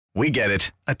We get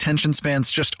it. Attention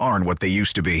spans just aren't what they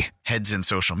used to be. Heads in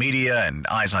social media and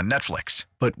eyes on Netflix.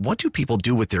 But what do people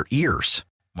do with their ears?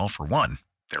 Well, for one,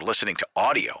 they're listening to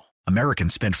audio.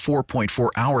 Americans spend 4.4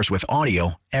 hours with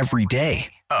audio every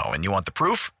day. Oh, and you want the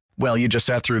proof? Well, you just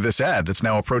sat through this ad that's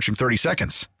now approaching 30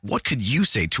 seconds. What could you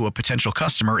say to a potential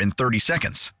customer in 30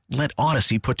 seconds? Let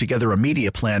Odyssey put together a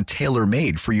media plan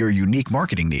tailor-made for your unique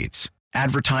marketing needs.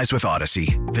 Advertise with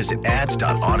Odyssey. Visit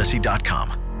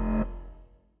ads.odyssey.com.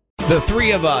 The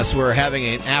three of us were having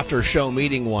an after-show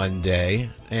meeting one day,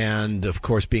 and, of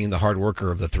course, being the hard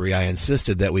worker of the three, I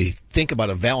insisted that we think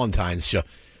about a Valentine's show.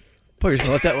 Boy, you're just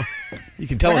going to let that... You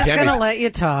can tell We're when just Tammy's... going to let you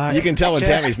talk. You can tell when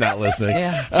Tammy's not listening.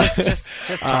 Yeah, just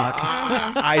talk.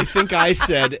 I think I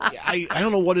said, I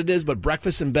don't know what it is, but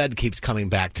breakfast in bed keeps coming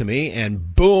back to me,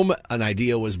 and boom, an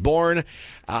idea was born.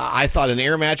 I thought an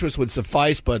air mattress would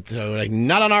suffice, but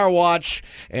not on our watch.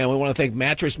 And we want to thank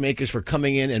Mattress Makers for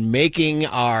coming in and making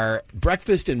our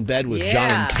breakfast in bed with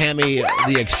John and Tammy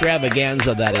the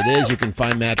extravaganza that it is. You can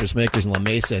find Mattress Makers in La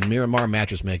Mesa and Miramar,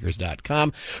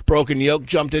 mattressmakers.com. Broken Yoke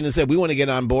jumped in and said, we want to get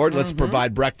on board. Let's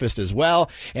provide breakfast as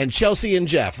well. And Chelsea and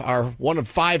Jeff are one of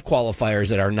 5 qualifiers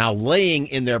that are now laying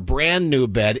in their brand new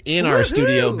bed in our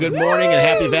studio. Good morning and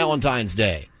happy Valentine's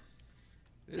Day.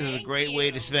 This is a great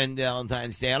way to spend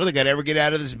Valentine's Day. I don't think I'd ever get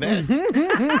out of this bed.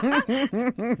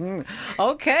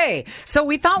 Okay. So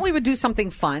we thought we would do something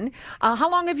fun. How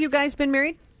long have you guys been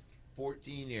married?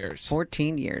 14 years.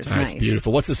 14 years. That's nice.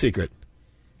 beautiful. What's the secret?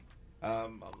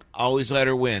 Always let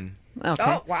her win. Okay.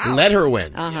 Oh, wow. Let her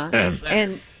win.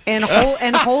 And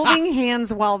holding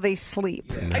hands while they sleep.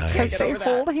 Because they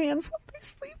hold hands while they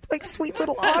sleep like sweet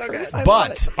little otters. I love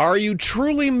But it. are you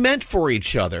truly meant for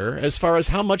each other as far as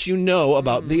how much you know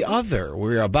about the other?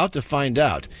 We're about to find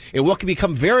out. In what can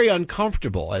become very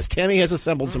uncomfortable, as Tammy has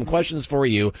assembled some questions for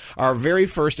you, our very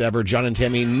first ever John and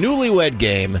Tammy newlywed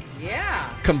game. Yeah.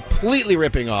 Completely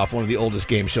ripping off one of the oldest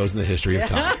game shows in the history of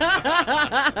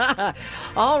time.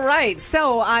 All right.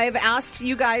 So I've asked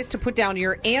you guys to put down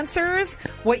your answers,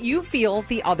 what you feel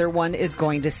the other one is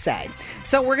going to say.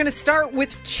 So we're going to start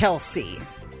with Chelsea.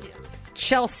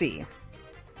 Chelsea,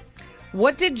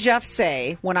 what did Jeff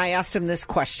say when I asked him this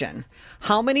question?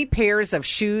 How many pairs of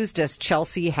shoes does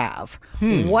Chelsea have?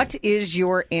 What is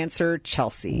your answer,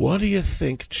 Chelsea? What do you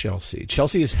think, Chelsea?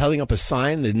 Chelsea is holding up a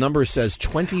sign. The number says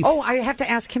 20. Oh, I have to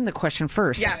ask him the question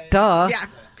first. Yeah. Duh.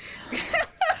 Yeah.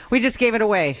 We just gave it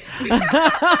away.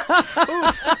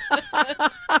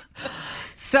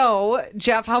 So,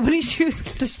 Jeff, how many shoes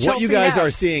does Chelsea What you guys have?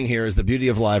 are seeing here is the beauty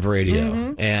of live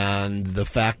radio and the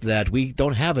fact that we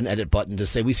don't have an edit button to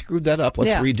say we screwed that up.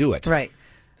 Let's redo it. Right.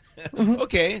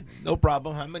 Okay, no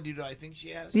problem. How many do I think she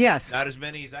has? Yes. Not as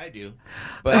many as I do.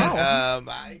 But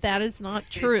That is not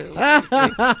true.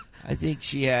 I think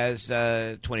she has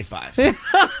 25. Chelsea,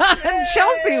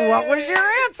 what was your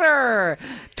answer?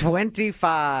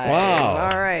 25. Wow.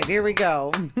 All right, here we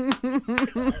go.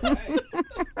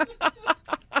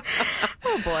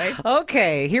 Oh, boy.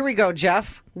 Okay, here we go,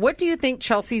 Jeff. What do you think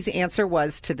Chelsea's answer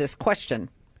was to this question?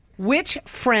 Which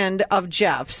friend of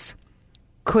Jeff's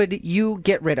could you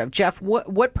get rid of? Jeff,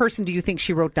 what person do you think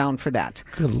she wrote down for that?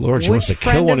 Good Lord, she Which wants to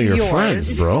friend kill one of your yours-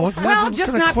 friends, bro. Well,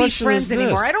 just not be friends this?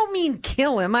 anymore. I don't mean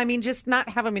kill him. I mean just not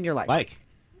have him in your life. Mike.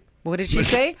 What did she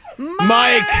say?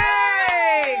 Mike!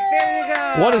 There you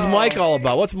go. What is Mike all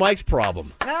about? What's Mike's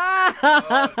problem?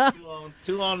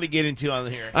 Too long to get into on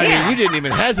here. I mean, you didn't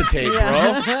even hesitate, bro. Too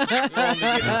long to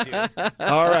get into.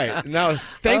 All right. Now,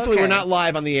 thankfully, Okay. we're not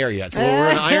live on the air yet, so we're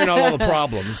going to iron out all the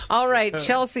problems. All right,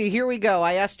 Chelsea, here we go.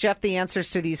 I asked Jeff the answers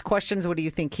to these questions. What do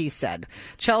you think he said?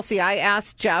 Chelsea, I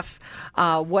asked Jeff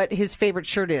what his favorite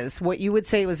shirt is. What you would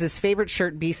say was his favorite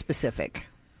shirt, be specific.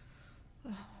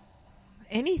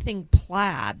 Anything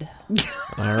plaid.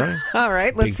 All right. All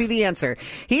right, let's see the answer.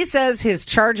 He says his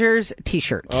Chargers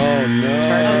t-shirt. Oh, no.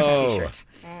 Chargers t-shirt.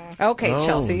 Okay, Oh,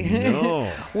 Chelsea. no.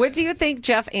 What do you think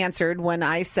Jeff answered when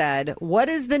I said, what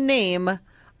is the name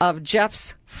of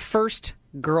Jeff's first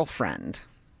girlfriend?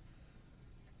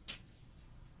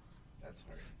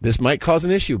 This might cause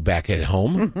an issue back at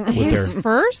home with His their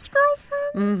first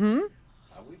girlfriend? Mm-hmm.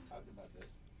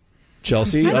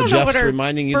 Chelsea. I don't know Jeff's what her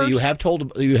reminding you that you first-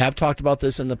 have talked about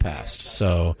this in the past.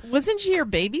 So Wasn't she your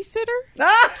babysitter?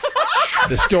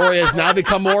 the story has now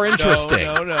become more interesting.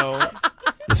 No.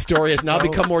 The story has now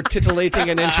become more tittillating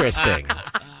and interesting.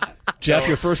 Jeff,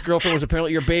 your first girlfriend was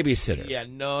apparently your babysitter. Yeah,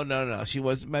 no. She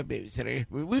wasn't my babysitter.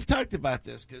 We've talked about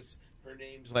this because her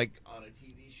name's like on a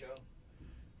TV show.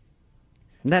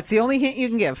 That's the only hint you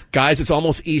can give. Guys, it's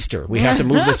almost Easter. We have to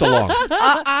move this along.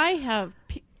 I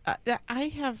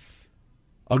have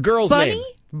A girl's Bunny? name.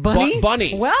 Bunny?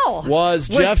 Bunny. Well, Was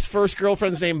Jeff's first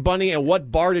girlfriend's name Bunny, and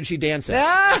what bar did she dance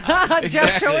at?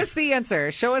 Jeff, show us the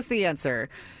answer. Show us the answer.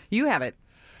 You have it.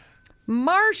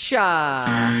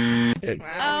 Marsha.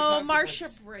 Oh,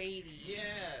 Marsha Brady.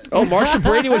 Oh, Marsha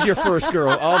Brady was your first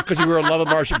girl. Oh, because you were in love with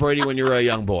Marsha Brady when you were a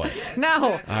young boy.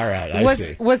 No. All right, I was,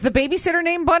 see. Was the babysitter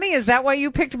named Bunny? Is that why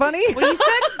you picked Bunny? Well,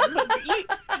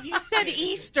 you said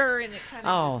Easter, and it kind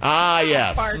of. Oh. Ah,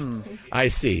 yes. I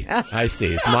see.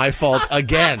 It's my fault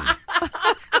again.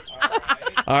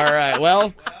 All right.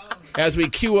 Well, as we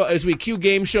cue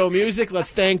game show music,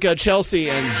 let's thank Chelsea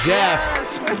and Jeff.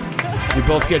 You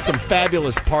both get some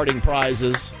fabulous parting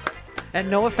prizes. And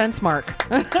no offense, Mark.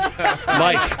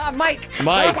 Mike. Mike.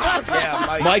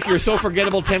 Yeah, Mike, you're so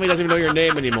forgettable. Tammy doesn't even know your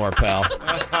name anymore, pal.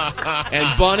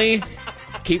 And Bunny,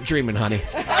 keep dreaming, honey.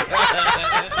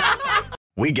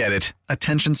 We get it.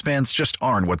 Attention spans just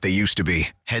aren't what they used to be.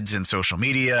 Heads in social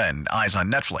media and eyes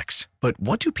on Netflix. But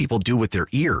what do people do with their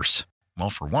ears? Well,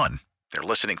 for one, they're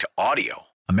listening to audio.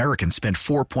 Americans spend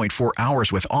 4.4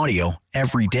 hours with audio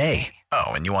every day.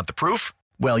 Oh, and you want the proof?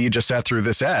 Well, you just sat through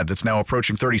this ad that's now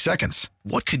approaching 30 seconds.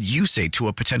 What could you say to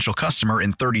a potential customer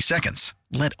in 30 seconds?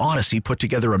 Let Odyssey put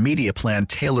together a media plan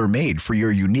tailor-made for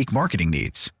your unique marketing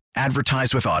needs.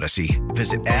 Advertise with Odyssey.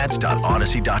 Visit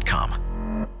ads.odyssey.com.